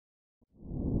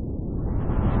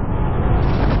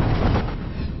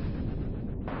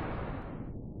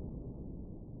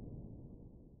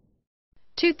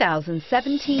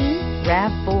2017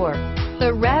 RAV4. The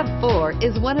RAV4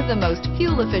 is one of the most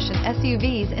fuel-efficient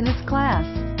SUVs in its class.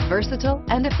 Versatile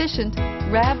and efficient,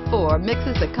 RAV4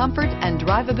 mixes the comfort and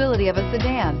drivability of a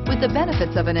sedan with the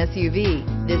benefits of an SUV.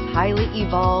 This highly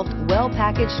evolved,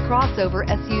 well-packaged crossover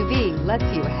SUV lets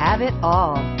you have it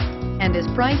all and is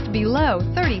priced below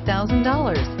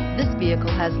 $30,000. This vehicle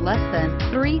has less than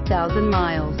 3,000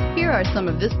 miles. Here are some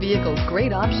of this vehicle's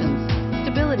great options: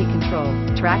 stability control,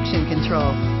 traction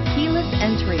control, keyless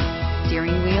entry,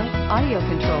 steering wheel audio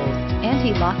controls,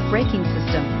 anti-lock braking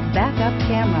system, backup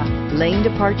camera, lane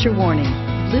departure warning,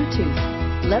 Bluetooth,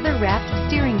 leather-wrapped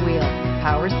steering wheel,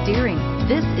 power steering.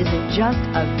 This isn't just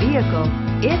a vehicle,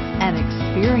 it's an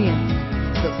experience.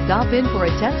 So stop in for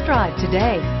a test drive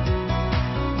today.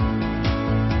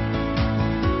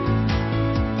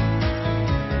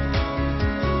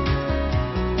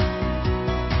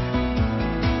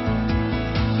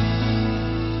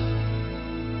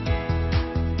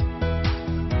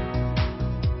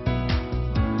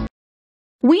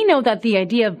 We know that the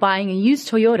idea of buying a used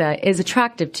Toyota is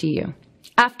attractive to you.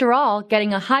 After all,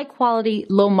 getting a high-quality,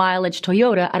 low-mileage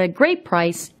Toyota at a great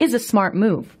price is a smart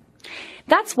move.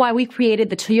 That's why we created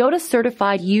the Toyota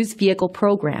Certified Used Vehicle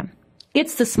Program.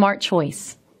 It's the smart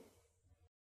choice.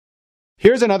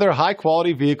 Here's another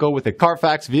high-quality vehicle with a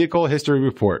Carfax Vehicle History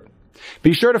Report.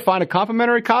 Be sure to find a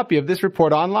complimentary copy of this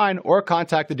report online or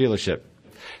contact the dealership.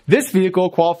 This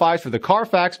vehicle qualifies for the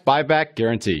Carfax Buyback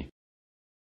Guarantee.